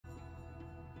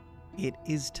It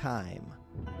is time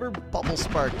for Bubble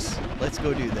Sparks. Let's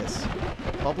go do this.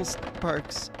 Bubble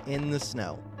Sparks in the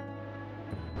snow.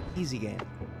 Easy game.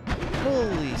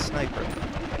 Holy sniper.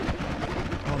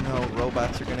 Oh no,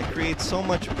 robots are going to create so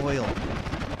much oil.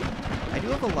 I do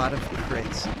have a lot of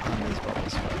crits on these Bubble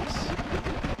Sparks.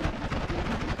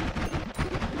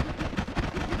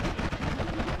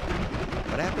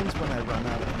 What happens when I run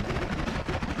out of mana?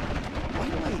 Why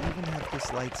do I even have this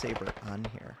lightsaber on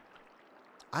here?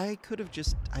 I could have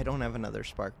just... I don't have another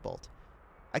Spark Bolt.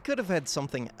 I could have had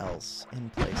something else in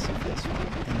place of this one,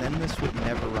 and then this would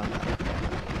never run out of mana.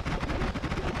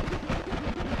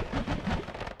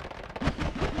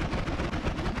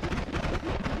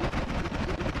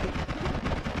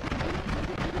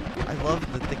 I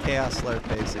love that the Chaos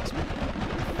Larpa is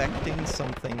affecting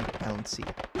something bouncy.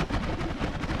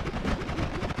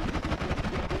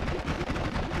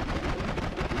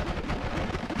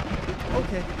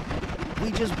 Okay. We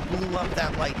just blew up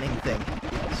that lightning thing.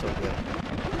 So good.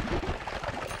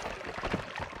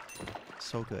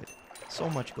 So good. So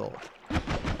much gold.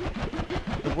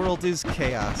 The world is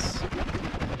chaos.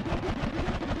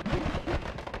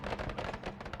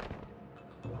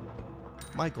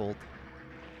 My gold.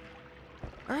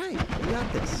 Alright, we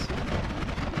got this.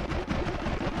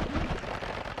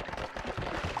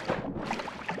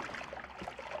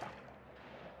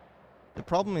 The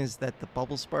problem is that the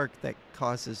bubble spark that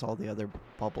causes all the other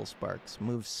bubble sparks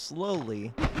moves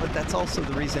slowly, but that's also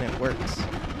the reason it works.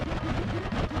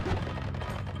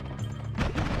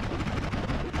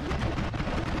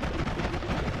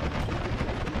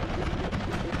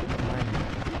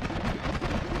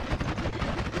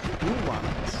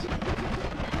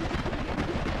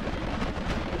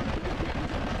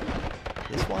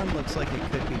 This one looks like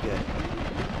it could be good.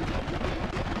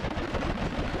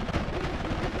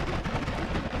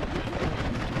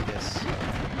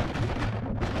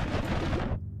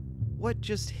 What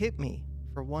just hit me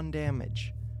for 1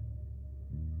 damage?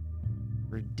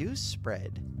 Reduce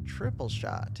spread, triple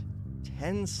shot,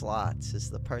 10 slots is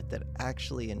the part that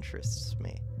actually interests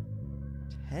me.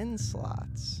 10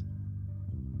 slots.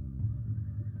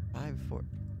 5, 4.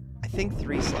 I think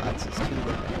 3 slots is too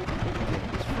limited. Okay,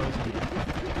 it was frozen death.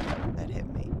 That hit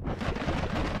me.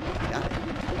 Got it.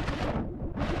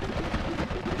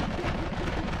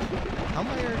 How am I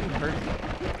already hurting?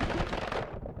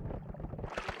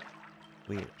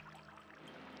 Weird.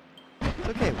 It's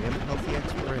okay, we have healthy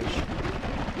exploration.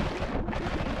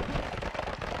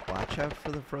 Watch out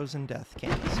for the frozen death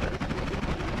canister.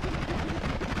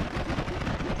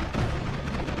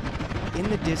 In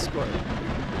the Discord,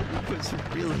 it was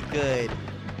really good.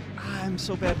 I'm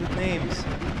so bad with names.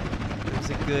 It was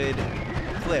a good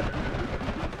clip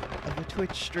of a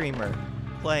Twitch streamer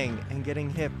playing and getting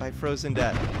hit by frozen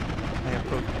death by a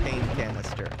propane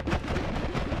canister.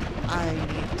 I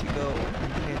need to go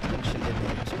and pay attention to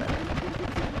names better.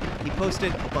 He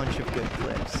posted a bunch of good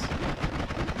clips.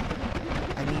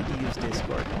 I need to use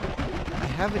Discord more. I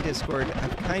have a Discord.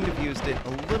 I've kind of used it a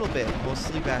little bit,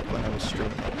 mostly back when I was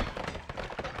streaming.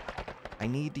 I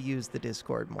need to use the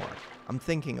Discord more. I'm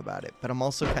thinking about it, but I'm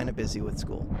also kind of busy with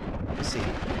school. We'll see.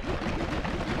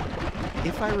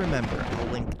 If I remember, I'll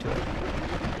link to it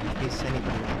in case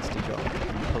anybody wants to join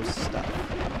and post stuff.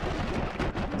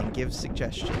 And give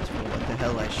suggestions for what the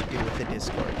hell I should do with the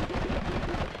Discord.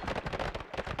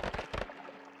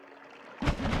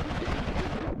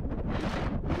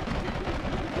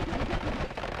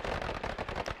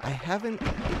 I haven't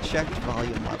checked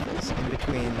volume levels in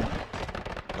between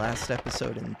last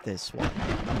episode and this one.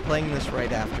 I'm playing this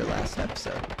right after last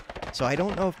episode. So I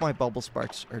don't know if my bubble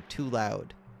sparks are too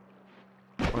loud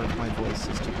or if my voice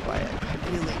is too quiet. I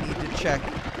really need to check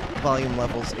volume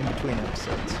levels in between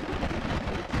episodes.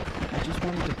 I just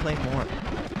wanted to play more.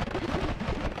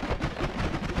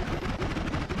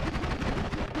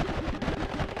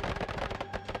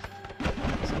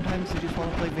 Sometimes you just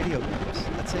want to play video games.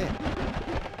 That's it.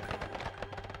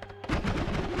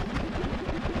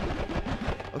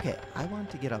 Okay, I want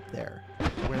to get up there to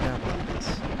where that one is.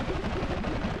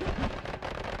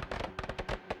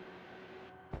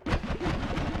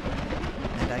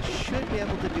 And I should be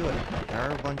able to do it. There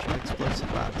are a bunch of explosive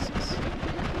boxes.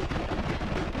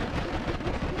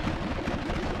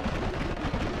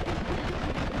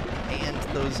 And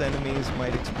those enemies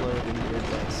might explode in weird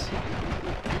ways.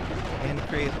 And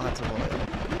create lots of oil.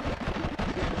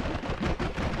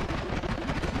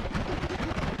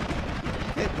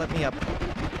 Okay, let me up.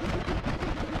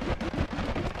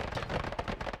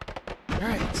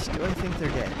 Alright, do I think they're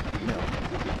dead? No.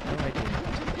 No, I do not.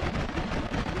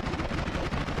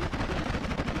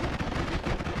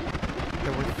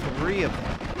 There were 3 of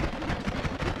them.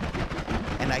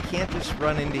 And I can't just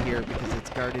run into here because it's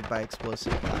guarded by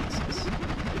explosive boxes.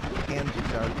 And the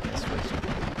darkness wizard.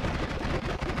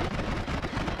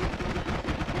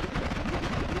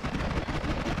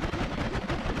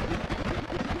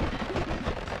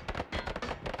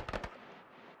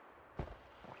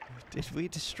 Did we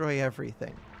destroy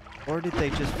everything? Or did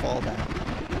they just fall down?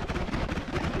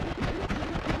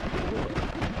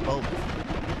 Both.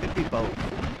 Could be both.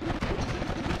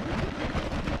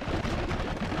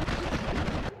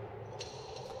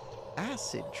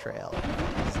 Acid trail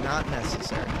is not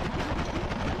necessary.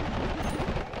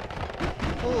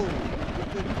 Oh,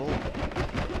 good gold.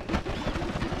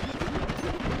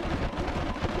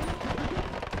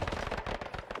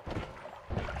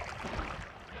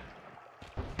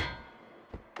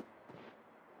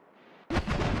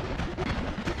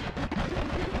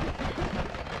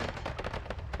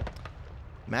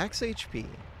 Max HP,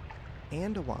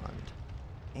 and a wand,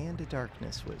 and a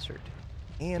darkness wizard,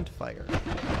 and fire.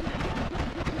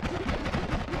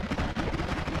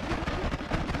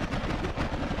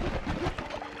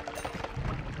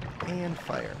 And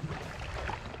fire.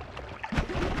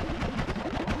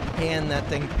 And that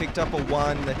thing picked up a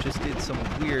wand that just did some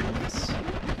weirdness.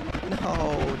 No,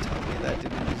 tell me that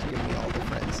didn't just give me all the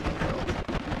friends in the world.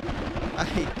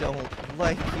 I don't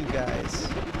like you guys.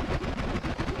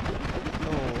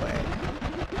 Go away.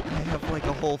 I have like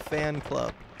a whole fan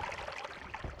club.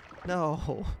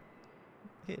 No.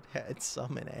 It had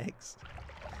summon eggs.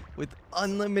 With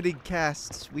unlimited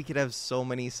casts, we could have so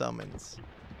many summons.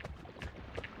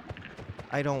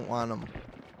 I don't want them.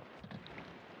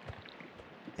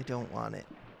 I don't want it.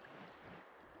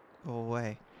 Go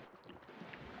away.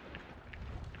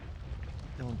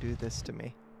 Don't do this to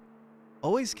me.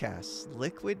 Always cast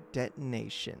liquid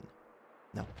detonation.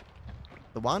 No.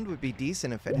 The wand would be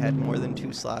decent if it had more than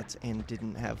 2 slots and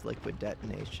didn't have liquid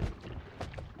detonation.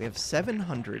 We have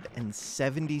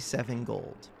 777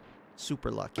 gold.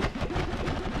 Super lucky.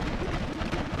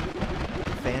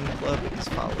 Fan club is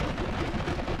following.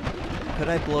 Could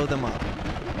I blow them up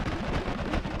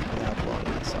without blowing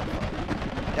myself up?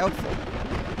 Doubtful.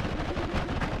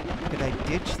 Could I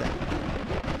ditch them?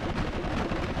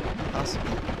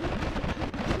 Possible.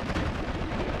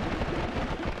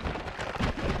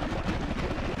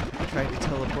 I tried to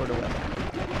teleport away.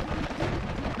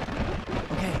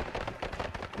 Okay.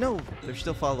 No, they're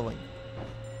still following.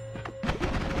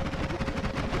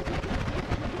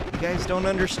 You guys don't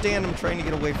understand. I'm trying to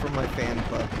get away from my fan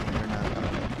club. And they're not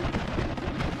coming.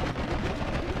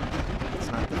 It's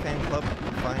not the fan club.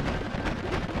 I'm fine.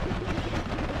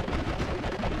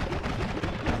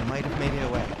 I might have made it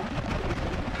away.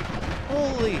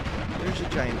 Holy! There's a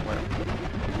giant worm.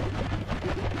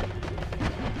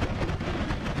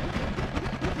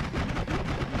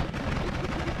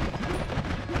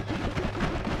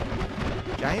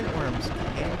 Giant worms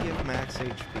can give max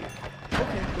HP.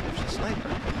 Okay, there's a sniper.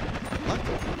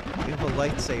 Luckily, we have a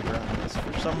lightsaber on this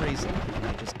for some reason, and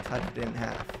I just cut it in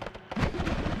half.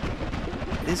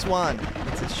 This one,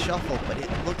 it's a shuffle, but it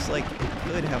looks like it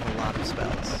could have a lot of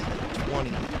spells.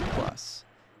 20 plus.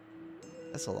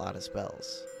 That's a lot of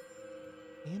spells.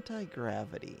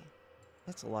 Anti-gravity.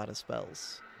 That's a lot of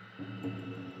spells.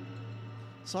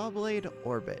 Sawblade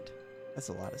Orbit. That's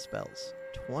a lot of spells.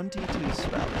 22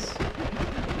 spells.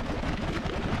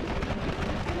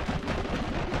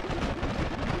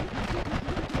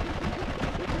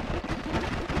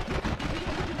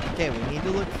 Okay, we need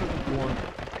to look for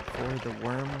the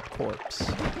worm corpse.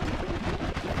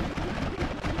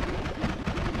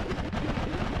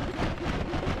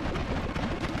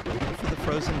 Look for the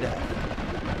frozen death.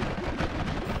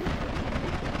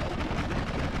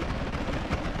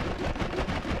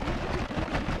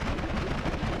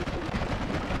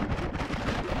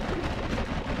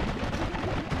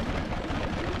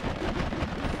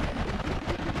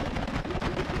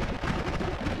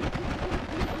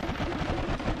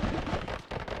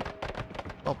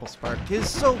 Bubble Spark is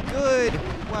so good!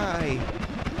 Why?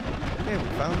 Okay, we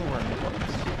found the worm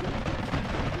corpse.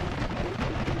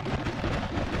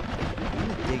 I'm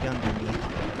gonna dig underneath.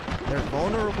 They're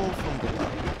vulnerable from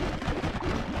below.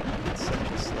 It's such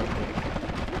a slow dig.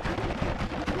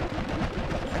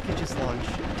 I could just launch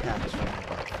attacks from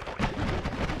above.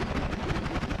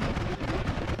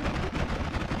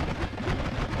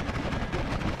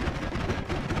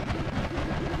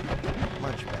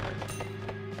 Much better.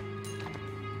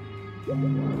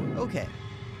 Okay,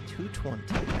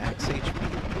 220 max HP.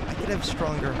 I could have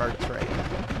stronger hearts right now.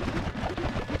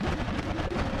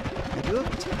 I do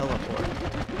have a teleport.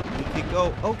 We could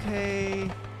go,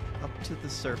 okay, up to the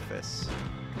surface.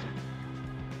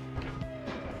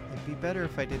 It'd be better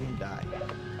if I didn't die.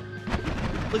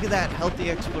 Look at that,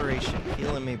 healthy exploration,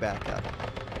 healing me back up.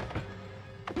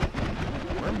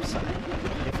 Worm sign.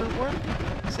 Different worm?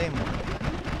 Same worm.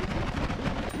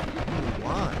 Ooh,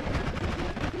 wand.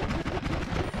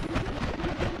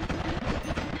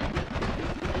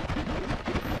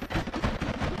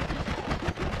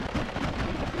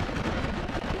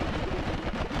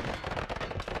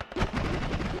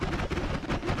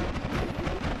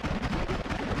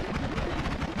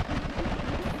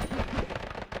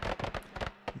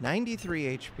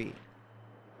 $93 HP.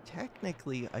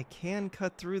 Technically, I can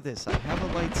cut through this. I have a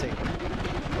lightsaber.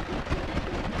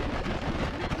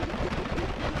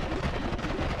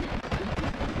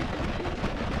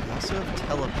 I also have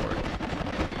teleport.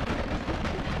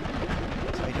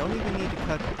 So I don't even need to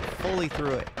cut fully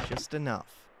through it. Just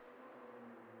enough.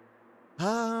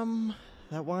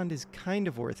 That wand is kind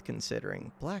of worth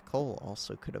considering. Black hole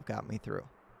also could have got me through.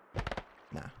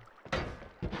 Nah.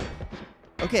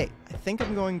 Okay, I think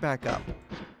I'm going back up.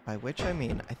 By which I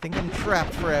mean, I think I'm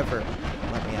trapped forever.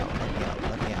 Let me out, let me out,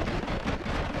 let me out.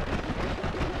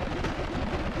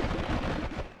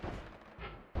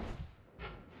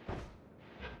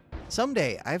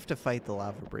 Someday, I have to fight the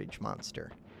lava bridge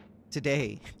monster.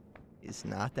 Today is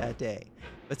not that day,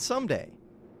 but someday.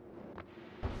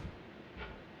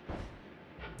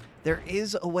 There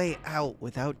is a way out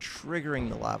without triggering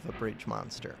the lava bridge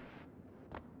monster.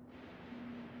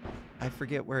 I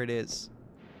forget where it is.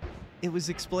 It was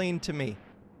explained to me,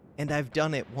 and I've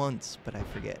done it once, but I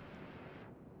forget.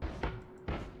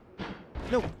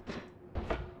 No.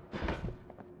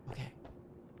 Okay.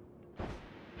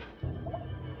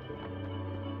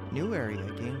 New area,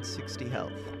 gained 60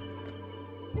 health.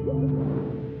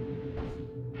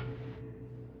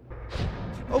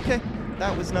 Okay,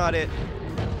 that was not it.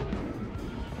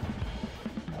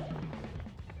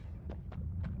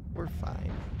 We're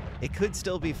fine. It could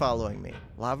still be following me.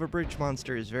 Lava bridge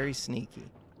monster is very sneaky.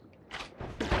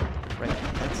 Right,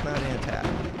 that's not an attack.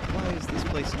 Why is this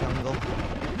place jungle?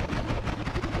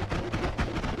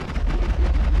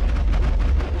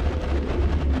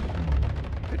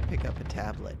 Could pick up a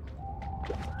tablet.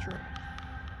 Sure.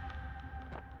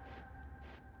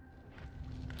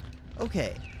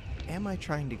 Okay, am I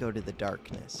trying to go to the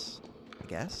darkness? I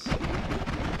guess.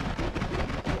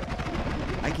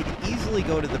 I could easily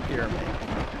go to the pyramid.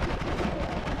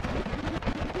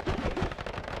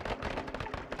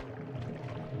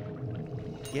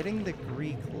 Getting the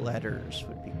Greek letters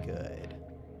would be good.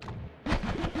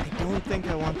 I don't think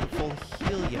I want the full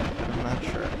heal yet, but I'm not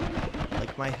sure.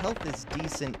 Like, my health is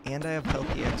decent and I have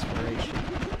healthy exploration.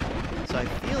 So I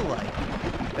feel like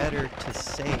it'd be better to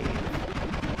save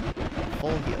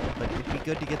full heal, but it'd be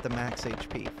good to get the max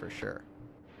HP for sure.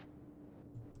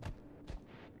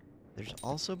 There's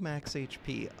also max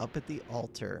HP up at the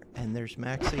altar, and there's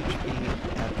max HP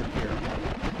at the pyramid,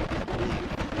 I believe.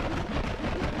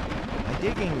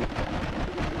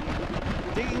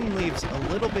 Digging leaves a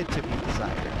little bit to be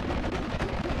desired.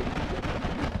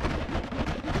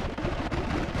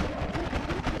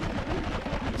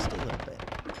 Just a little bit.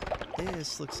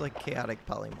 This looks like chaotic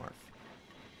polymorph.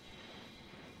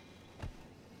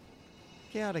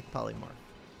 Chaotic polymorph.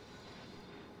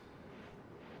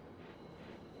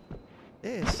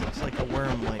 This looks like a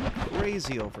worm like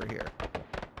crazy over here.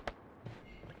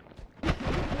 Not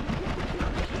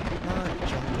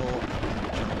jungle,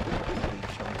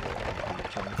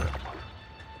 jungle.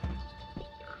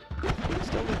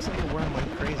 Still looks like a worm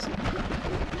like crazy.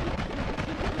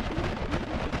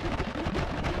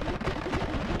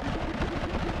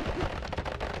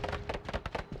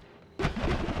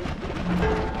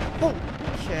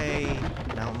 Okay,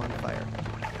 now I'm on fire.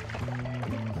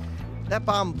 That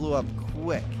bomb blew up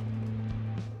quick.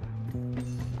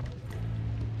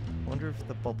 Wonder if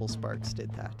the bubble sparks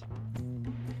did that.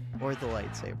 Or the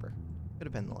lightsaber. Could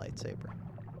have been the lightsaber.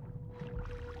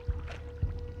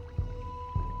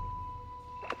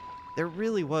 There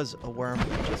really was a worm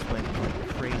that just went like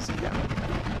crazy down here.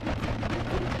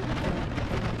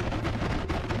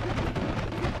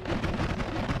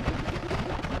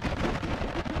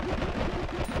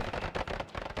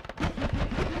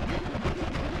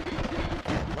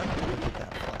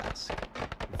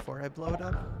 I blow it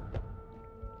up?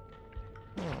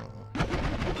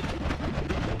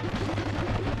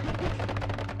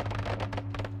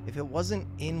 If it wasn't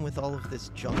in with all of this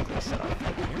jungle stuff, the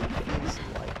air feels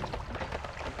light.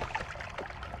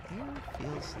 Air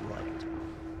feels light.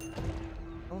 I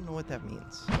don't know what that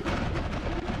means.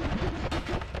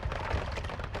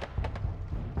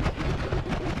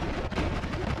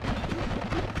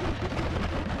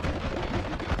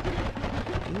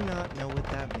 Do not know what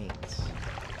that means.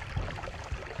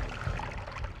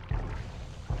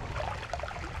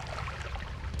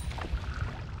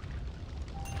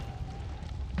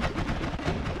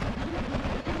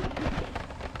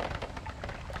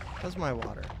 How's my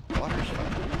water? Water's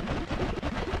fine.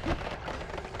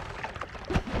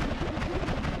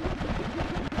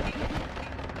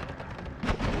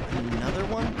 Another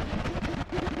one?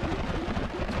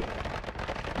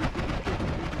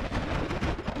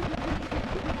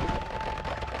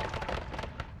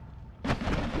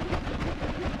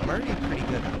 I'm already pretty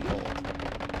good on gold.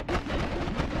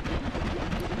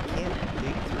 Can't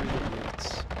dig through the roots.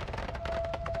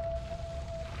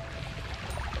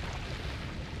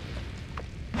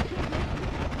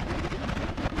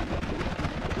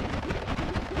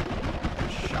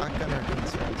 Shotgunner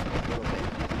concerns me a little bit.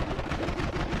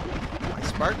 My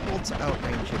spark bolts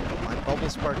outrange it, but my bubble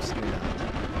sparks do not.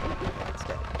 It's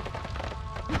dead.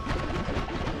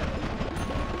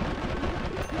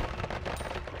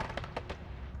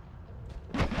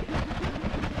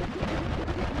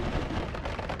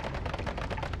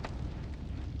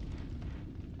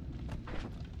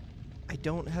 I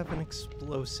don't have an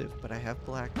explosive, but I have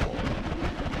black hole.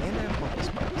 And I have bubble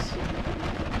sparks.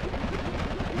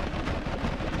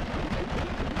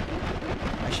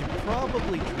 I should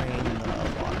probably drain the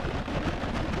water.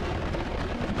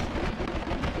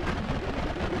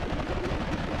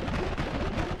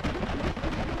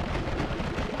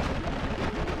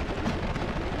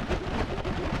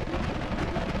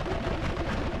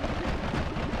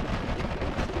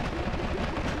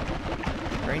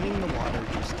 Draining the water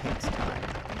just takes time.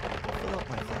 I'll fill up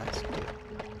my flask too.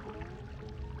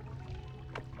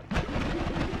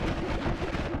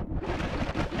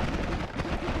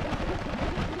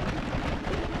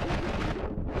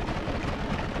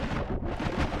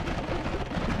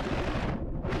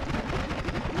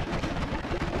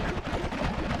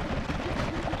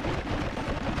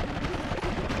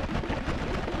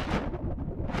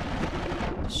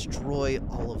 Destroy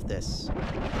all of this.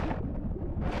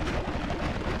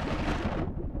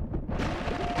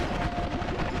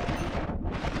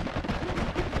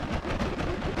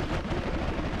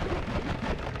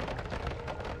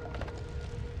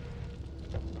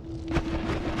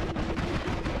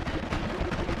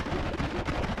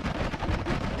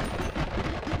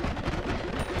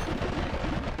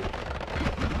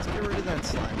 That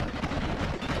slime.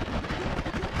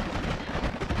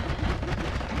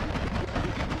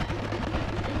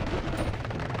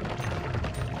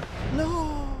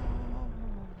 No!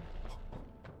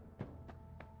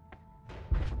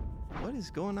 What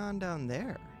is going on down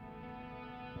there?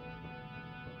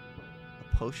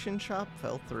 A potion shop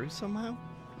fell through somehow?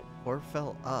 Or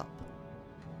fell up?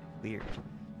 Weird.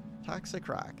 Toxic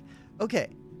rock.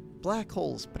 Okay, black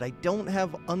holes, but I don't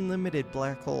have unlimited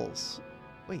black holes.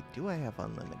 Wait, do I have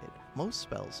unlimited? Most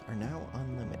spells are now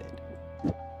unlimited.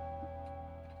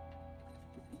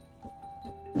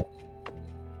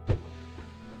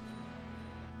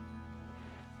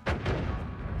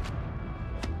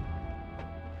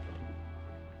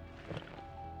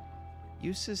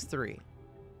 Uses 3.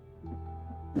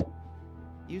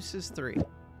 Uses 3.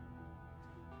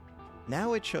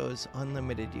 Now it shows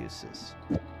unlimited uses.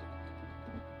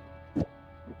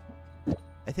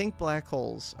 I think black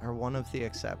holes are one of the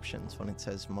exceptions when it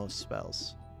says most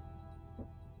spells.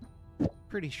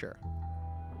 Pretty sure.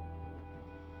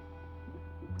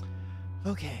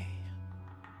 Okay.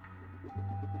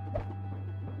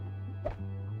 I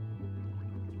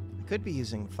could be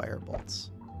using firebolts.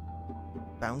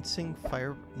 Bouncing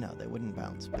fire... No, they wouldn't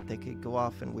bounce, but they could go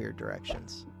off in weird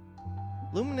directions.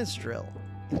 Luminous drill.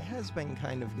 It has been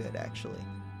kind of good, actually.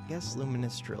 I guess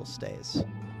luminous drill stays.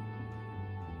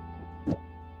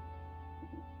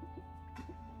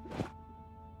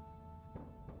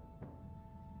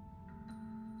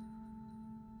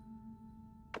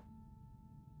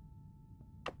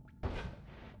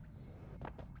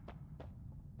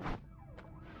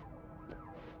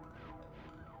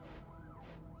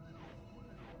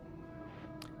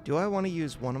 Do I want to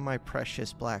use one of my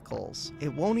precious black holes?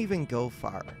 It won't even go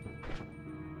far.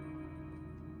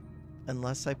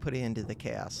 Unless I put it into the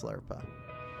Chaos Larpa.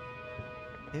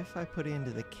 If I put it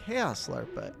into the Chaos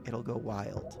Larpa, it'll go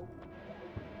wild.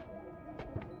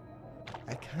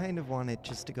 I kind of want it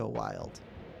just to go wild.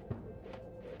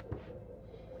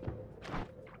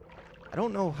 I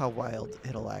don't know how wild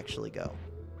it'll actually go.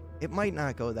 It might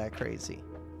not go that crazy,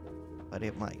 but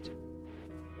it might.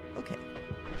 Okay.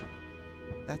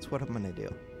 That's what I'm gonna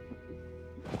do.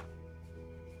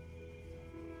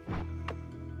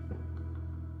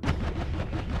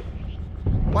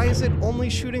 Why is it only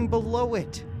shooting below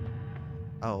it?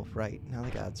 Oh, right. Now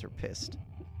the gods are pissed.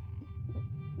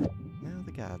 Now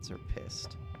the gods are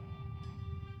pissed.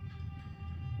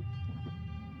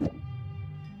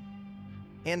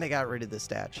 And I got rid of the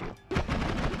statue.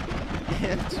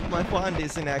 And my wand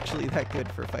isn't actually that good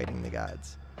for fighting the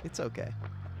gods. It's okay.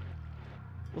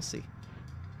 We'll see.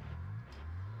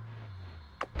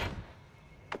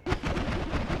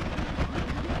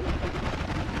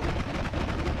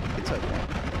 It's okay.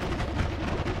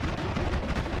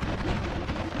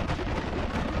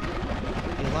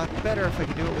 It'd be a lot better if I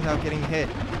could do it without getting hit.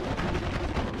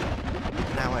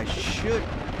 Now I should...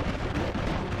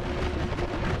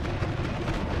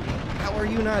 How are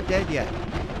you not dead yet?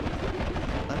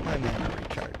 Let my mana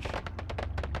recharge.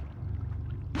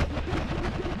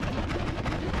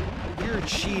 You're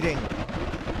cheating.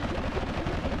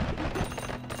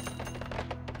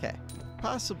 Okay.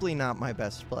 Possibly not my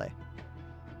best play.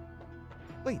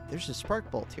 Wait, there's a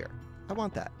spark bolt here. I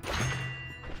want that.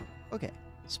 Okay.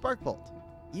 Spark bolt.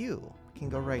 You can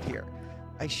go right here.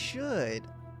 I should...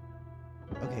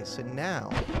 Okay, so now...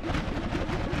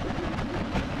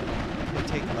 I'm gonna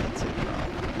take lightsaber off.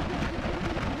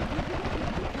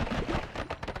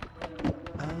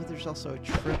 Oh, there's also a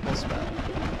triple spell.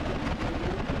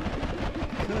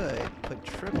 Could put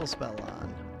triple spell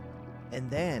on, and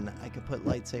then I could put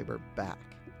lightsaber back.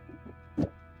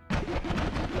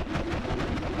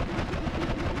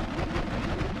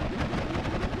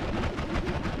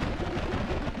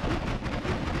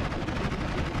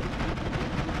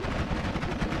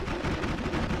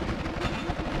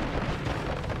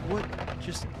 What?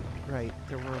 Just right.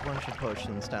 There were a bunch of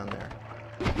potions down there.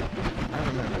 I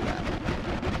remember that.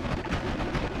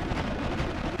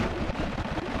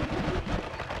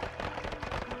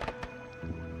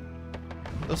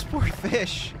 Those poor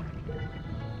fish!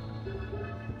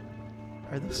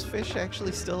 Are those fish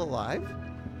actually still alive?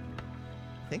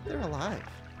 I think they're alive.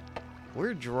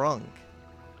 We're drunk.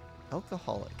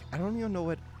 Alcoholic. I don't even know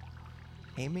what...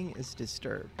 Aiming is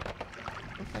disturbed.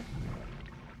 Okay.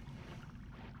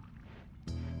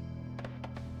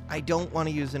 I don't want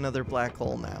to use another black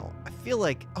hole now. I feel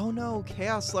like... Oh no,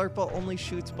 Chaos Larpa only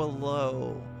shoots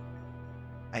below.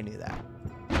 I knew that.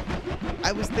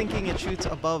 I was thinking it shoots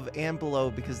above and below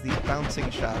because these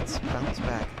bouncing shots bounce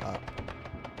back up.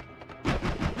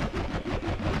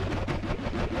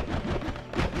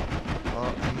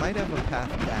 Well, I might have a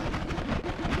path down.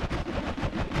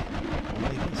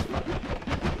 Only this far.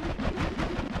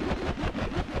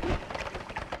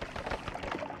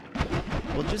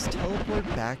 We'll just teleport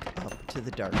back up to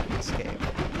the darkness cave.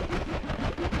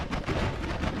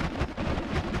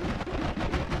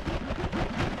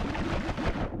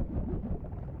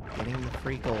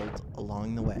 Free gold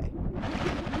along the way.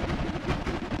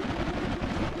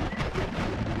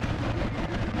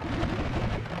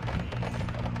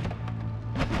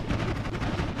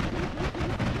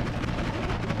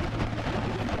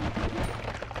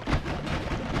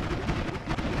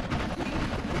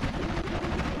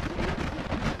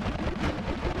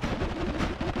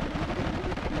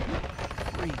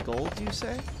 Free gold, you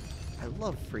say? I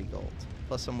love free gold.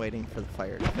 Plus I'm waiting for the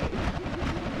fire to fade.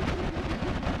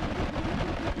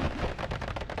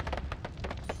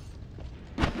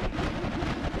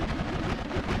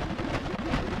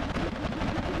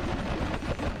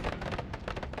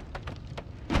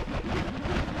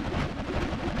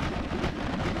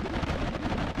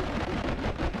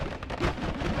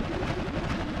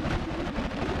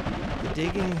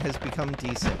 Digging has become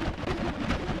decent.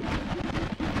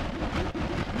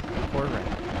 Poor rat.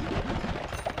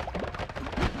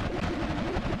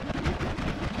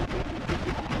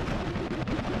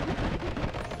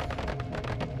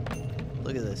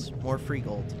 Look at this. More free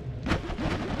gold.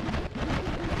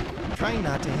 I'm trying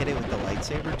not to hit it with the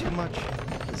lightsaber too much,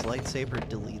 because lightsaber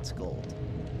deletes gold.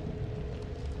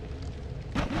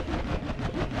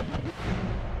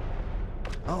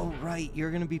 Oh, right. You're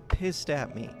gonna be pissed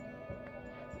at me.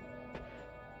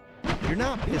 You're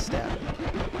not pissed at me.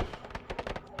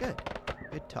 Good.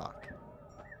 Good talk.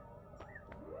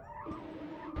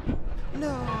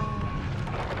 No!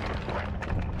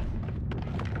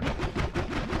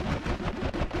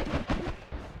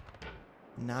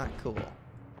 Not cool.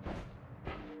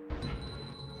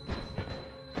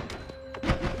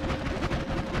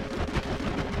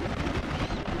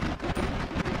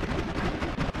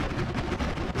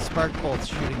 The spark bolt's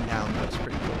shooting down. That's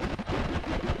pretty cool.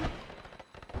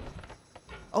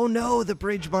 Oh no, the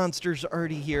bridge monster's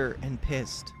already here and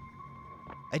pissed.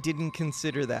 I didn't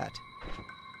consider that.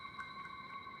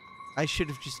 I should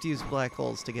have just used black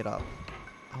holes to get up.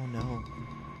 Oh no.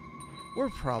 We're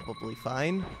probably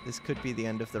fine. This could be the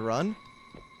end of the run.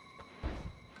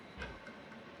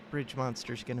 Bridge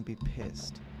monster's gonna be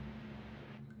pissed.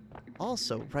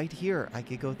 Also, right here, I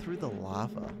could go through the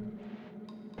lava.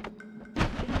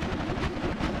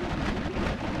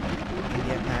 And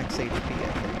get max HP,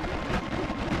 I think.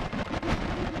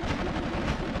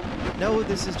 No,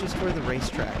 this is just where the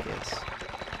racetrack is.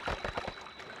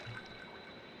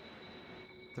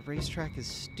 The racetrack is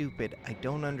stupid. I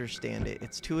don't understand it.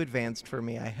 It's too advanced for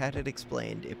me. I had it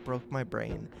explained. It broke my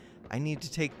brain. I need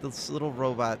to take this little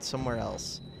robot somewhere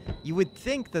else. You would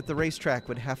think that the racetrack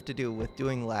would have to do with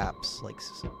doing laps, like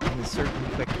in a certain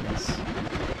quickness.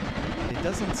 But it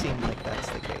doesn't seem like that's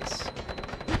the case.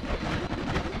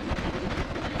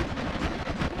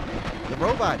 The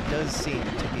robot does seem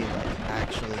to be, like,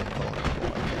 actually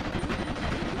invulnerable, I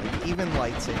think. Like, even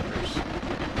lightsabers,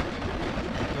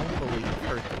 I don't believe,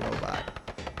 hurt the robot.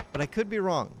 But I could be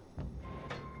wrong.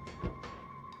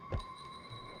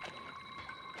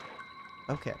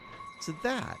 Okay, so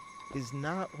that is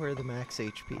not where the max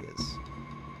HP is.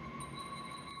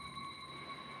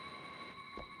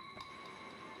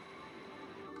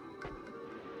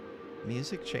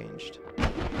 Music changed.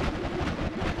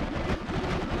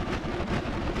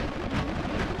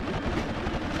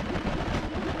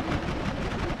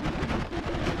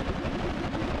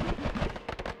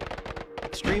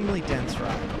 Extremely dense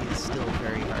rock is still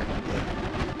very hard to dig.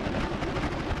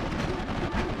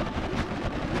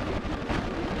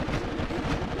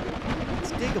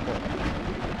 It's diggable.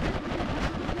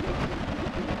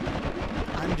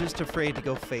 I'm just afraid to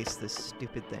go face this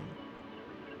stupid thing.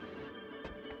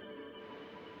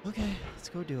 Okay, let's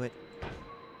go do it.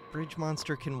 Bridge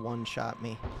monster can one-shot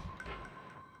me.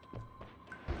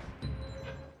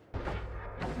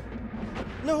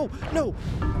 No! No!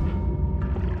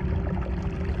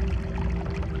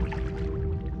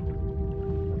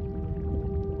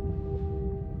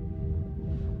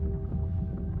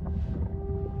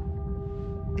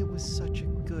 It was such a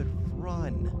good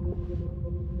run.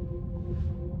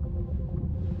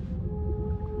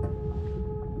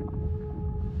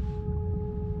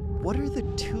 What are the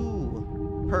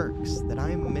two perks that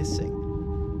I'm missing?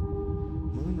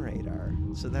 Moon radar.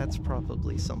 So that's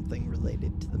probably something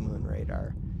related to the moon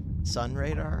radar. Sun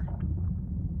radar?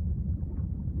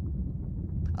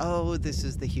 Oh, this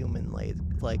is the human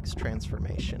legs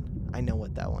transformation. I know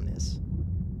what that one is.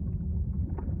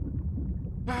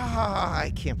 Ah, I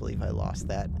can't believe I lost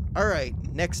that. All right,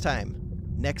 next time.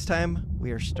 Next time,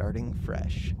 we are starting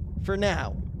fresh. For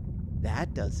now,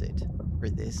 that does it for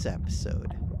this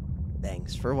episode.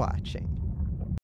 Thanks for watching.